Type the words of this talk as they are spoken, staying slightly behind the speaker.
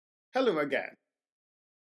Hello again.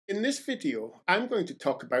 In this video, I'm going to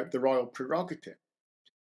talk about the royal prerogative.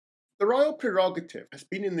 The royal prerogative has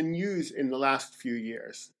been in the news in the last few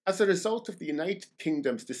years as a result of the United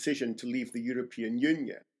Kingdom's decision to leave the European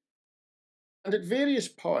Union. And at various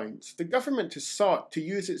points, the government has sought to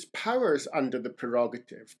use its powers under the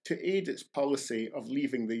prerogative to aid its policy of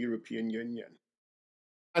leaving the European Union.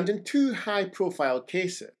 And in two high-profile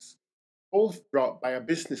cases, both brought by a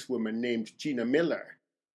businesswoman named Gina Miller,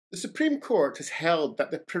 the Supreme Court has held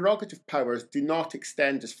that the prerogative powers do not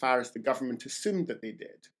extend as far as the government assumed that they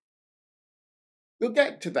did. We'll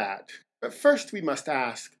get to that, but first we must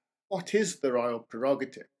ask, what is the royal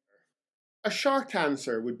prerogative? A short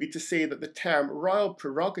answer would be to say that the term royal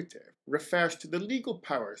prerogative refers to the legal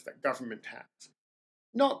powers that government has,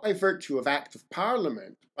 not by virtue of Act of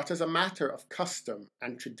Parliament, but as a matter of custom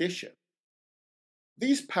and tradition.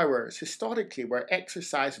 These powers historically were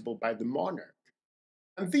exercisable by the monarch,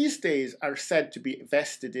 and these days are said to be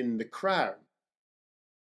vested in the Crown.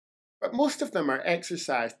 But most of them are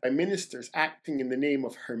exercised by ministers acting in the name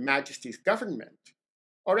of Her Majesty's government,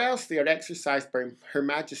 or else they are exercised by Her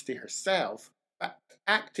Majesty herself,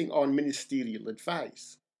 acting on ministerial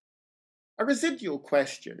advice. A residual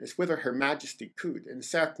question is whether Her Majesty could, in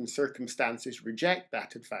certain circumstances, reject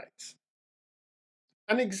that advice.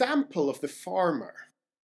 An example of the former,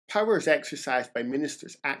 powers exercised by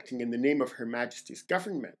ministers acting in the name of Her Majesty's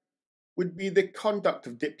government, would be the conduct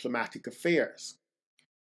of diplomatic affairs.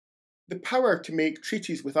 The power to make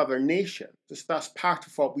treaties with other nations is thus part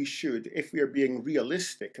of what we should, if we are being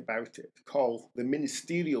realistic about it, call the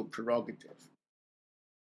ministerial prerogative.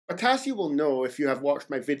 But as you will know if you have watched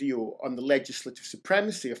my video on the legislative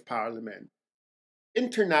supremacy of Parliament,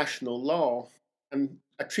 international law, and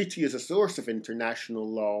a treaty is a source of international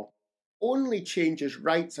law, only changes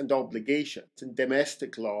rights and obligations in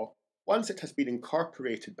domestic law once it has been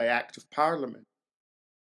incorporated by Act of Parliament.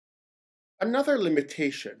 Another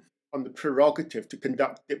limitation on the prerogative to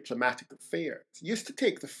conduct diplomatic affairs used to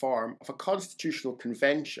take the form of a constitutional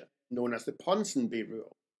convention known as the Ponsonby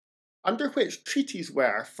Rule, under which treaties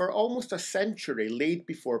were for almost a century laid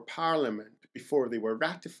before Parliament before they were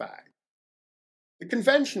ratified. The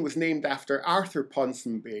convention was named after Arthur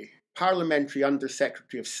Ponsonby, Parliamentary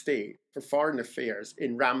Under-Secretary of State for Foreign Affairs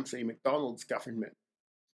in Ramsay MacDonald's government.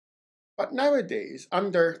 But nowadays,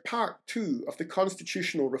 under Part 2 of the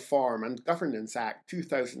Constitutional Reform and Governance Act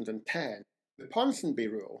 2010, the Ponsonby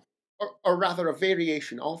Rule, or rather a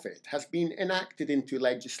variation of it, has been enacted into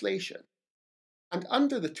legislation. And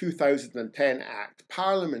under the 2010 Act,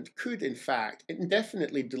 Parliament could, in fact,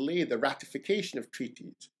 indefinitely delay the ratification of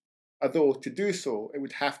treaties, although to do so, it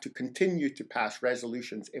would have to continue to pass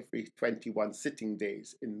resolutions every 21 sitting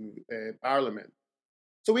days in Parliament.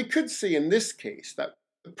 So we could say in this case that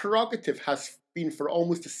the prerogative has been for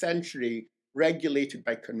almost a century regulated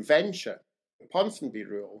by convention, the Ponsonby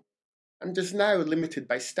Rule, and is now limited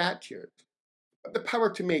by statute. But the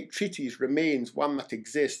power to make treaties remains one that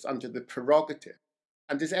exists under the prerogative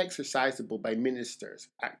and is exercisable by ministers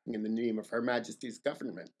acting in the name of Her Majesty's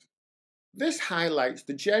government. This highlights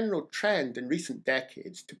the general trend in recent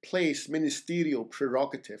decades to place ministerial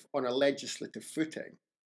prerogative on a legislative footing.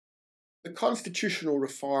 The Constitutional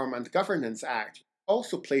Reform and Governance Act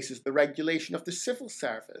also places the regulation of the civil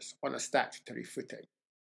service on a statutory footing.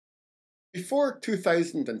 Before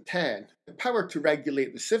 2010, the power to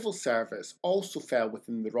regulate the civil service also fell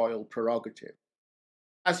within the royal prerogative,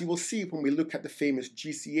 as you will see when we look at the famous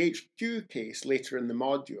GCHQ case later in the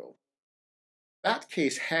module. That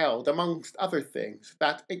case held, amongst other things,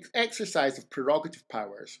 that exercise of prerogative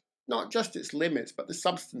powers, not just its limits but the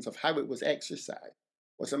substance of how it was exercised,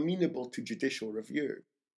 was amenable to judicial review.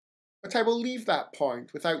 But I will leave that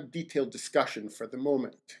point without detailed discussion for the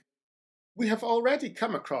moment. We have already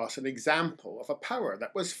come across an example of a power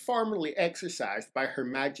that was formally exercised by Her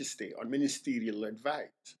Majesty on ministerial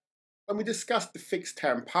advice when we discussed the Fixed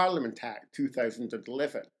Term Parliament Act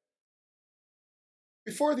 2011.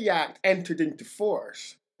 Before the Act entered into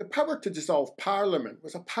force, the power to dissolve Parliament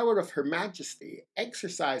was a power of Her Majesty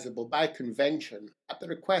exercisable by convention at the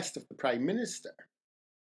request of the Prime Minister.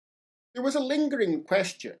 There was a lingering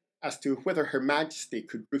question as to whether Her Majesty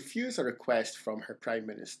could refuse a request from her Prime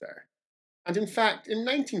Minister. And in fact, in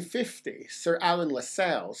 1950, Sir Alan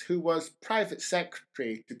Lascelles, who was Private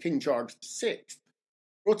Secretary to King George VI,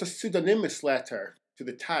 wrote a pseudonymous letter to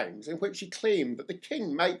the Times in which he claimed that the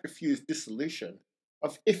King might refuse dissolution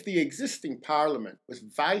if the existing Parliament was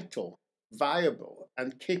vital, viable,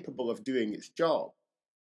 and capable of doing its job.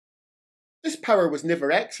 This power was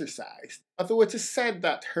never exercised, although it is said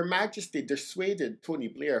that Her Majesty dissuaded Tony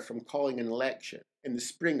Blair from calling an election in the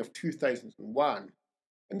spring of 2001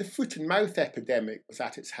 and the foot and mouth epidemic was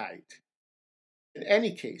at its height. In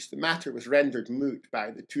any case, the matter was rendered moot by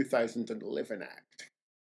the 2011 Act.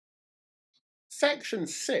 Section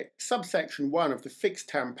 6, subsection 1 of the Fixed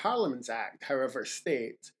Term Parliaments Act, however,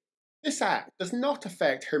 states, "This Act does not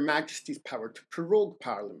affect Her Majesty's power to prorogue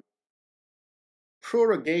Parliament."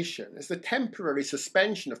 Prorogation is the temporary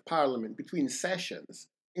suspension of Parliament between sessions,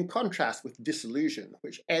 in contrast with dissolution,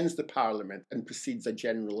 which ends the Parliament and precedes a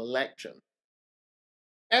general election.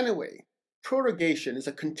 Anyway, prorogation is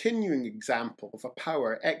a continuing example of a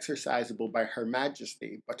power exercisable by Her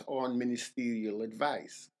Majesty, but on ministerial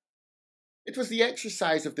advice. It was the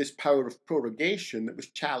exercise of this power of prorogation that was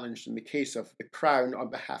challenged in the case of the Crown on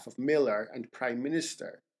behalf of Miller and Prime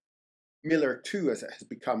Minister. Miller 2, as it has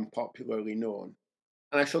become popularly known,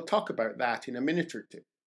 and I shall talk about that in a minute or two.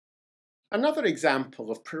 Another example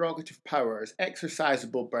of prerogative powers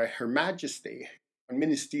exercisable by Her Majesty on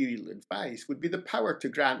ministerial advice would be the power to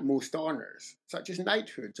grant most honours, such as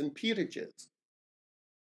knighthoods and peerages.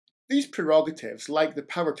 These prerogatives, like the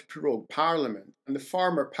power to prorogue Parliament and the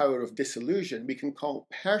former power of dissolution, we can call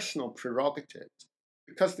personal prerogatives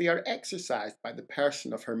because they are exercised by the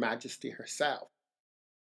person of Her Majesty herself.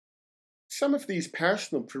 Some of these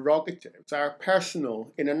personal prerogatives are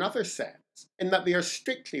personal in another sense, in that they are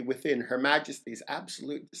strictly within Her Majesty's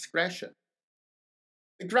absolute discretion.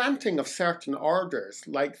 The granting of certain orders,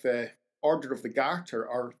 like the Order of the Garter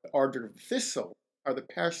or the Order of the Thistle, are the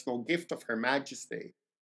personal gift of Her Majesty.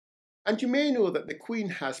 And you may know that the Queen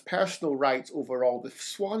has personal rights over all the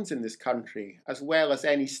swans in this country, as well as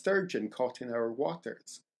any sturgeon caught in our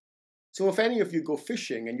waters. So if any of you go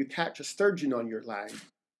fishing and you catch a sturgeon on your line,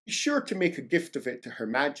 be sure to make a gift of it to Her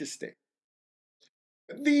Majesty.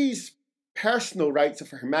 But these personal rights of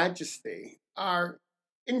Her Majesty are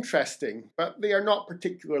interesting, but they are not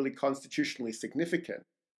particularly constitutionally significant.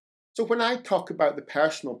 So when I talk about the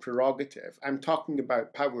personal prerogative, I'm talking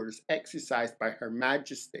about powers exercised by Her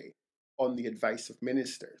Majesty on the advice of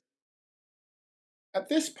ministers. At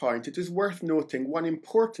this point, it is worth noting one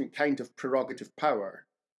important kind of prerogative power,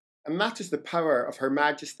 and that is the power of Her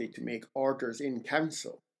Majesty to make orders in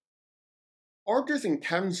council. Orders in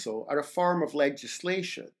council are a form of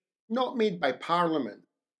legislation, not made by Parliament,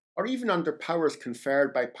 or even under powers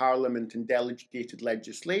conferred by Parliament in delegated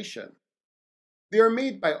legislation. They are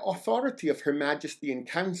made by authority of Her Majesty in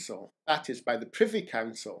Council, that is, by the Privy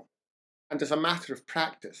Council, and as a matter of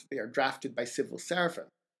practice, they are drafted by civil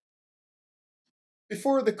servants.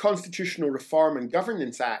 Before the Constitutional Reform and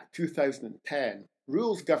Governance Act 2010,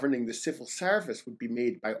 rules governing the civil service would be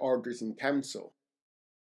made by orders in council.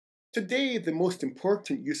 Today, the most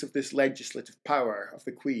important use of this legislative power of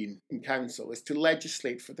the Queen in Council is to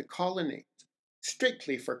legislate for the colonies,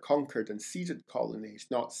 strictly for conquered and ceded colonies,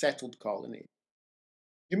 not settled colonies.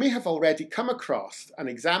 You may have already come across an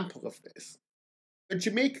example of this. The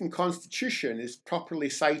Jamaican Constitution is properly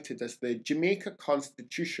cited as the Jamaica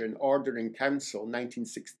Constitution Order in Council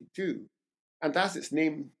 1962, and as its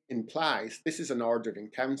name implies, this is an order in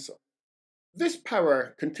council. This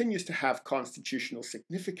power continues to have constitutional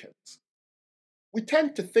significance. We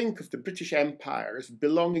tend to think of the British Empire as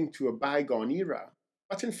belonging to a bygone era,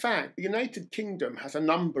 but in fact, the United Kingdom has a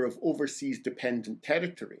number of overseas dependent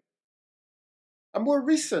territories. A more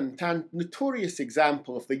recent and notorious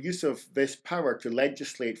example of the use of this power to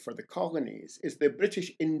legislate for the colonies is the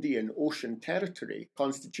British Indian Ocean Territory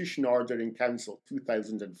Constitution Order in Council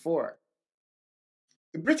 2004.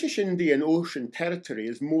 The British Indian Ocean Territory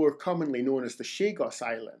is more commonly known as the Chagos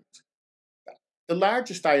Islands. The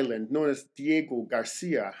largest island, known as Diego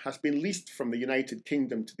Garcia, has been leased from the United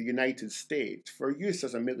Kingdom to the United States for use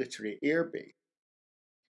as a military airbase.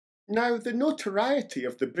 Now, the notoriety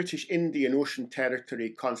of the British Indian Ocean Territory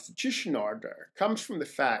Constitution Order comes from the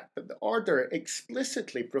fact that the order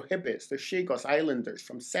explicitly prohibits the Chagos Islanders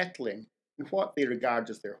from settling in what they regard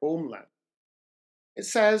as their homeland. It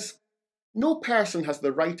says, "No person has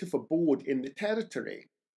the right of abode in the territory."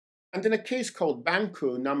 And in a case called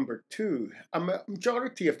Banco No. 2, a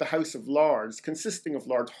majority of the House of Lords, consisting of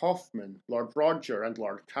Lord Hoffman, Lord Roger and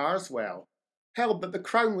Lord Carswell, held that the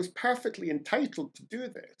Crown was perfectly entitled to do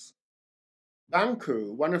this.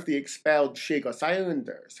 Banco, one of the expelled Chagos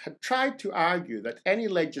Islanders, had tried to argue that any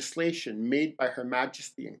legislation made by Her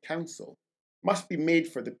Majesty in Council must be made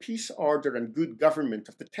for the peace, order and good government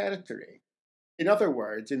of the territory, in other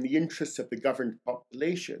words, in the interests of the governed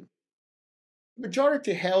population. The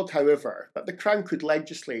majority held, however, that the Crown could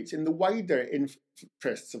legislate in the wider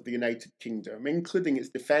interests of the United Kingdom, including its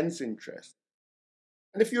defence interests.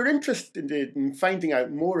 And if you're interested in finding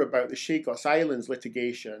out more about the Chagos Islands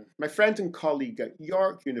litigation, my friend and colleague at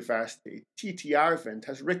York University, T.T. Arvind,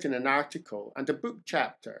 has written an article and a book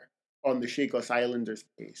chapter on the Chagos Islanders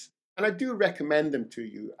case, and I do recommend them to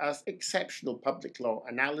you as exceptional public law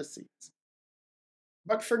analyses.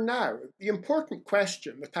 But for now, the important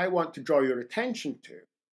question that I want to draw your attention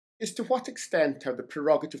is to what extent are the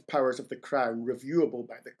prerogative powers of the Crown reviewable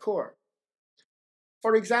by the court?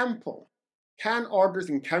 For example, can orders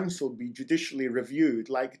in council be judicially reviewed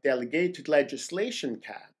like delegated legislation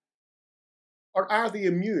can? Or are they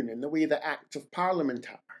immune in the way that Acts of Parliament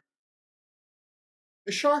are?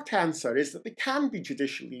 The short answer is that they can be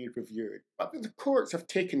judicially reviewed, but that the courts have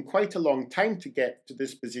taken quite a long time to get to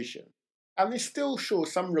this position, and they still show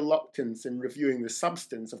some reluctance in reviewing the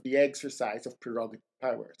substance of the exercise of prerogative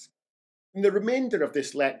powers. In the remainder of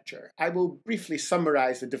this lecture, I will briefly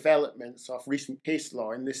summarise the developments of recent case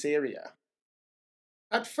law in this area.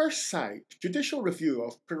 At first sight, judicial review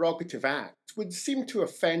of prerogative acts would seem to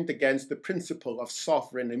offend against the principle of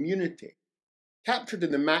sovereign immunity, captured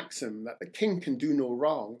in the maxim that the king can do no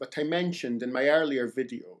wrong that I mentioned in my earlier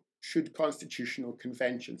video, should constitutional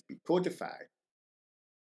conventions be codified.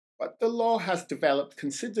 But the law has developed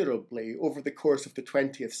considerably over the course of the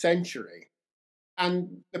 20th century,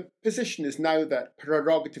 and the position is now that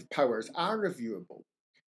prerogative powers are reviewable.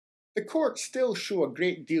 The courts still show a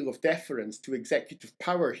great deal of deference to executive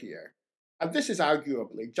power here, and this is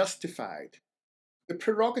arguably justified. The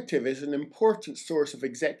prerogative is an important source of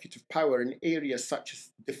executive power in areas such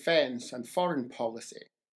as defence and foreign policy,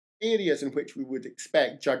 areas in which we would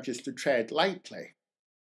expect judges to tread lightly.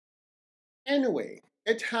 Anyway,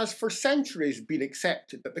 it has for centuries been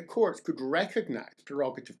accepted that the courts could recognise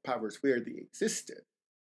prerogative powers where they existed.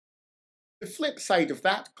 The flip side of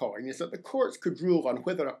that coin is that the courts could rule on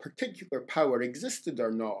whether a particular power existed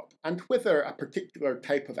or not, and whether a particular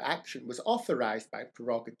type of action was authorised by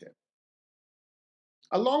prerogative.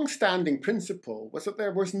 A long-standing principle was that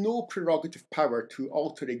there was no prerogative power to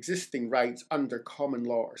alter existing rights under common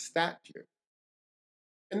law or statute.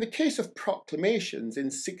 In the case of proclamations in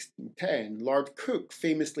 1610, Lord Coke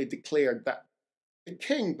famously declared that the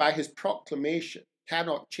king, by his proclamation,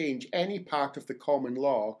 cannot change any part of the common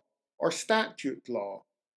law or statute law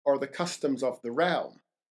or the customs of the realm.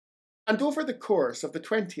 And over the course of the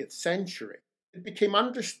 20th century, it became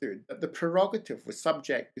understood that the prerogative was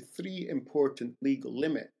subject to three important legal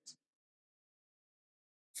limits.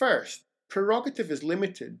 First, prerogative is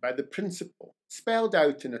limited by the principle spelled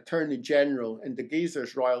out in Attorney General in the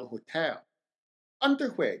Gazers Royal Hotel,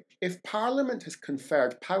 under which, if Parliament has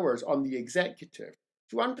conferred powers on the executive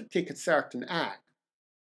to undertake a certain act,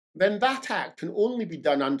 then that act can only be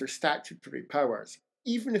done under statutory powers,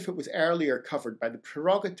 even if it was earlier covered by the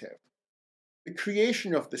prerogative. The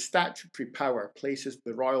creation of the statutory power places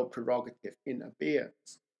the royal prerogative in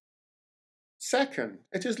abeyance. Second,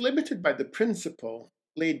 it is limited by the principle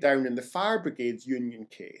laid down in the Fire Brigades Union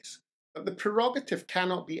case that the prerogative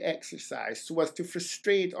cannot be exercised so as to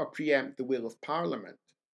frustrate or preempt the will of Parliament.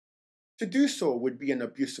 To do so would be an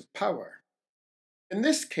abuse of power. In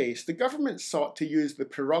this case, the government sought to use the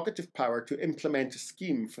prerogative power to implement a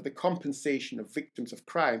scheme for the compensation of victims of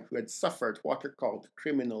crime who had suffered what are called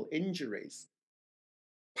criminal injuries.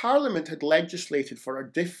 Parliament had legislated for a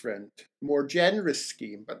different, more generous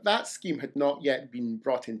scheme, but that scheme had not yet been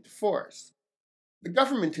brought into force. The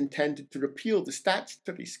government intended to repeal the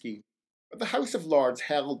statutory scheme, but the House of Lords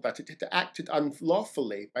held that it had acted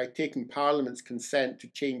unlawfully by taking Parliament's consent to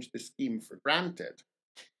change the scheme for granted.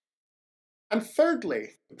 And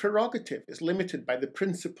thirdly, the prerogative is limited by the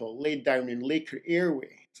principle laid down in Laker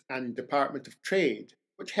Airways and Department of Trade,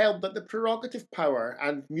 which held that the prerogative power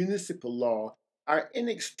and municipal law are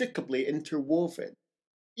inextricably interwoven,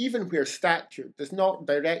 even where statute does not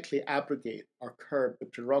directly abrogate or curb the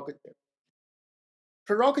prerogative.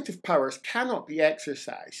 Prerogative powers cannot be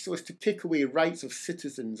exercised so as to take away rights of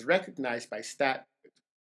citizens recognised by statute,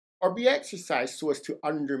 or be exercised so as to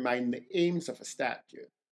undermine the aims of a statute.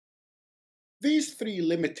 These three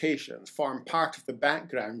limitations form part of the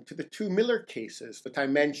background to the two Miller cases that I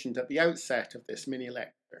mentioned at the outset of this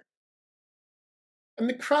mini-lecture. And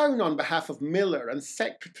the Crown, on behalf of Miller and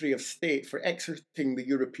Secretary of State for exiting the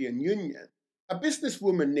European Union, a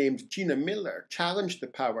businesswoman named Gina Miller challenged the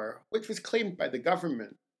power, which was claimed by the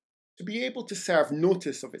government, to be able to serve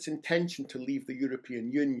notice of its intention to leave the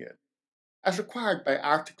European Union, as required by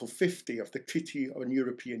Article 50 of the Treaty on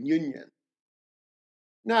European Union.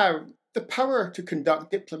 Now, the power to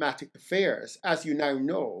conduct diplomatic affairs, as you now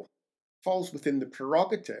know, falls within the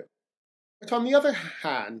prerogative. But on the other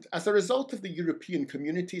hand, as a result of the European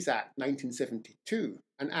Communities Act 1972,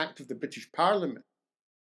 an act of the British Parliament,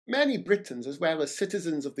 Many Britons, as well as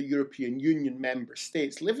citizens of the European Union member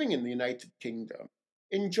states living in the United Kingdom,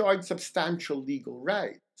 enjoyed substantial legal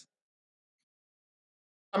rights.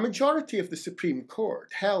 A majority of the Supreme Court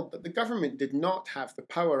held that the government did not have the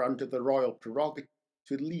power under the royal prerogative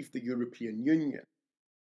to leave the European Union.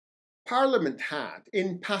 Parliament had,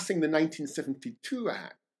 in passing the 1972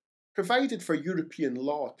 Act, provided for European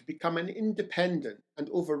law to become an independent and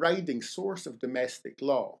overriding source of domestic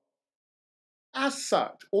law. As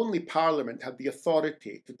such, only Parliament had the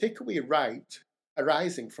authority to take away rights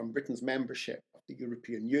arising from Britain's membership of the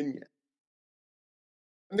European Union.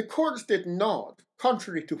 And the courts did not,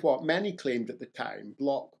 contrary to what many claimed at the time,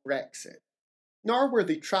 block Brexit, nor were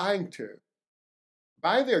they trying to.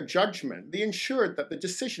 By their judgment, they ensured that the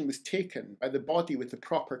decision was taken by the body with the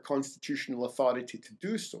proper constitutional authority to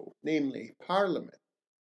do so, namely Parliament.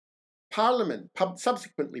 Parliament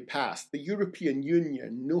subsequently passed the European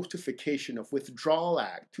Union Notification of Withdrawal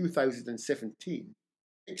Act 2017,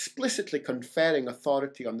 explicitly conferring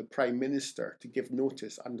authority on the Prime Minister to give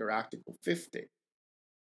notice under Article 50.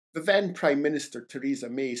 The then Prime Minister Theresa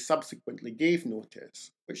May subsequently gave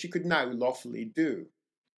notice, which she could now lawfully do.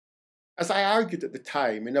 As I argued at the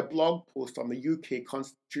time in a blog post on the UK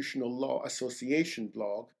Constitutional Law Association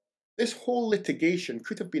blog, this whole litigation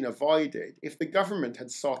could have been avoided if the government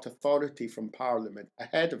had sought authority from Parliament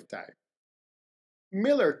ahead of time.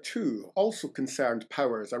 Miller, too, also concerned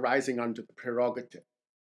powers arising under the prerogative.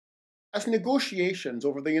 As negotiations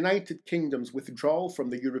over the United Kingdom's withdrawal from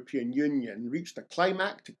the European Union reached a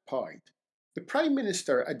climactic point, the Prime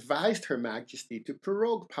Minister advised Her Majesty to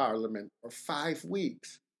prorogue Parliament for 5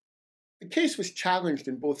 weeks. The case was challenged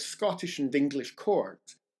in both Scottish and English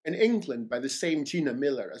courts, in England by the same Gina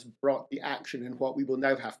Miller as brought the action in what we will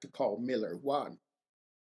now have to call Miller 1.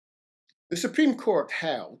 The Supreme Court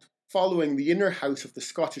held, following the inner house of the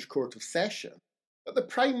Scottish Court of Session, that the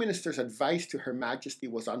Prime Minister's advice to Her Majesty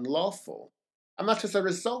was unlawful, and that as a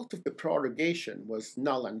result of the prorogation was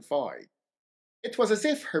null and void. It was as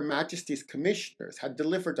if Her Majesty's commissioners had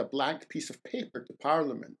delivered a blank piece of paper to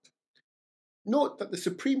Parliament. Note that the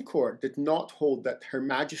Supreme Court did not hold that Her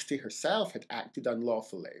Majesty herself had acted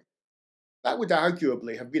unlawfully. That would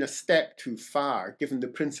arguably have been a step too far given the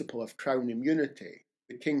principle of Crown immunity.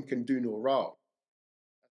 The King can do no wrong.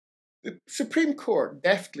 The Supreme Court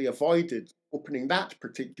deftly avoided opening that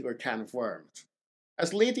particular can of worms.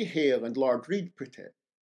 As Lady Hale and Lord Reid put it,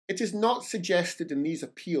 it is not suggested in these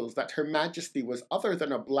appeals that Her Majesty was other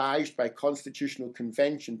than obliged by constitutional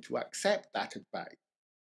convention to accept that advice.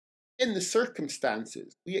 In the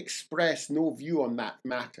circumstances, we express no view on that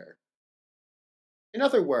matter. In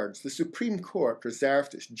other words, the Supreme Court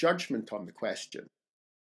reserved its judgment on the question.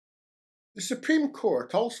 The Supreme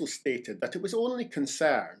Court also stated that it was only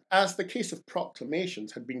concerned, as the case of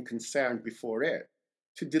proclamations had been concerned before it,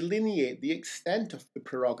 to delineate the extent of the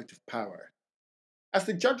prerogative power. As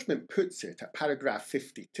the judgment puts it at paragraph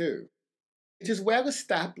 52, it is well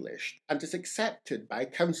established and is accepted by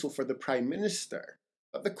counsel for the Prime Minister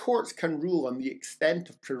that the courts can rule on the extent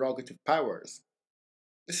of prerogative powers.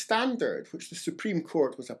 The standard which the Supreme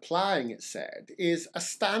Court was applying, it said, is a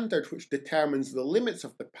standard which determines the limits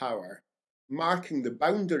of the power, marking the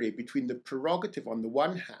boundary between the prerogative on the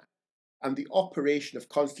one hand and the operation of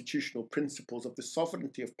constitutional principles of the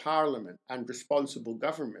sovereignty of Parliament and responsible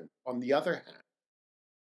government on the other hand.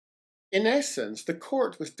 In essence, the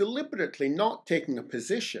court was deliberately not taking a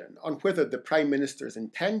position on whether the Prime Minister's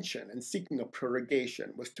intention in seeking a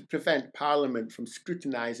prorogation was to prevent Parliament from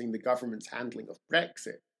scrutinising the government's handling of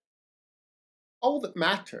Brexit. All that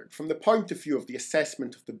mattered, from the point of view of the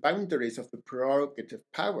assessment of the boundaries of the prerogative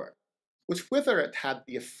power, was whether it had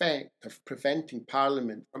the effect of preventing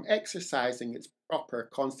Parliament from exercising its proper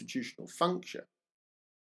constitutional function.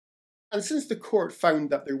 And since the court found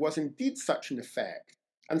that there was indeed such an effect,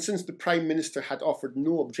 and since the Prime Minister had offered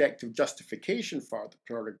no objective justification for the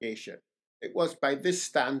prorogation, it was by this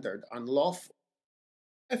standard unlawful.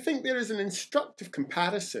 I think there is an instructive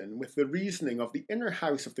comparison with the reasoning of the inner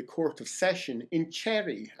house of the Court of Session in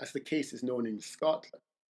Cherry, as the case is known in Scotland.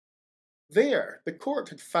 There, the court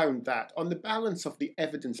had found that, on the balance of the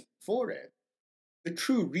evidence before it, the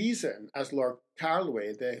true reason, as Lord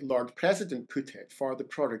Carloway, the Lord President, put it, for the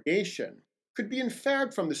prorogation could be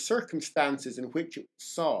inferred from the circumstances in which it was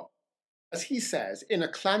sought, as he says, in a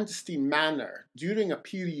clandestine manner during a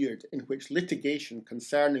period in which litigation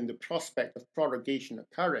concerning the prospect of prorogation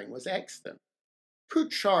occurring was extant.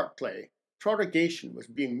 Put shortly, prorogation was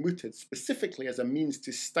being mooted specifically as a means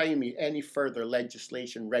to stymie any further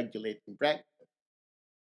legislation regulating Brexit.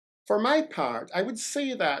 For my part, I would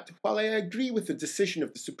say that, while I agree with the decision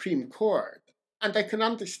of the Supreme Court, and I can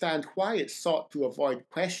understand why it sought to avoid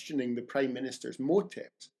questioning the Prime Minister's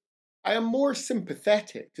motives, I am more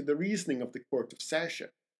sympathetic to the reasoning of the Court of Session.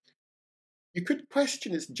 You could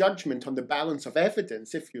question its judgment on the balance of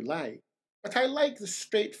evidence if you like, but I like the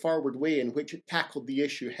straightforward way in which it tackled the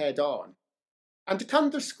issue head-on, and it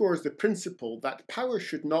underscores the principle that power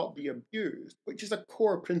should not be abused, which is a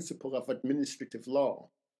core principle of administrative law,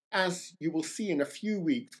 as you will see in a few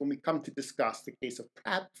weeks when we come to discuss the case of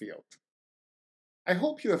Bradfield. I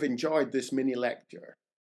hope you have enjoyed this mini lecture.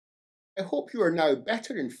 I hope you are now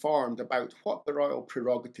better informed about what the royal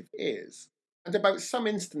prerogative is, and about some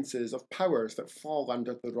instances of powers that fall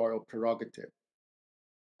under the royal prerogative.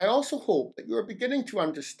 I also hope that you are beginning to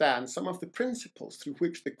understand some of the principles through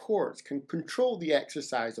which the courts can control the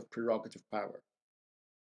exercise of prerogative power.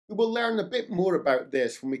 We will learn a bit more about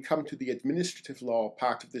this when we come to the administrative law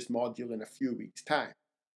part of this module in a few weeks' time.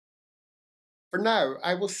 For now,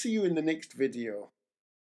 I will see you in the next video.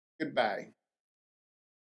 Goodbye.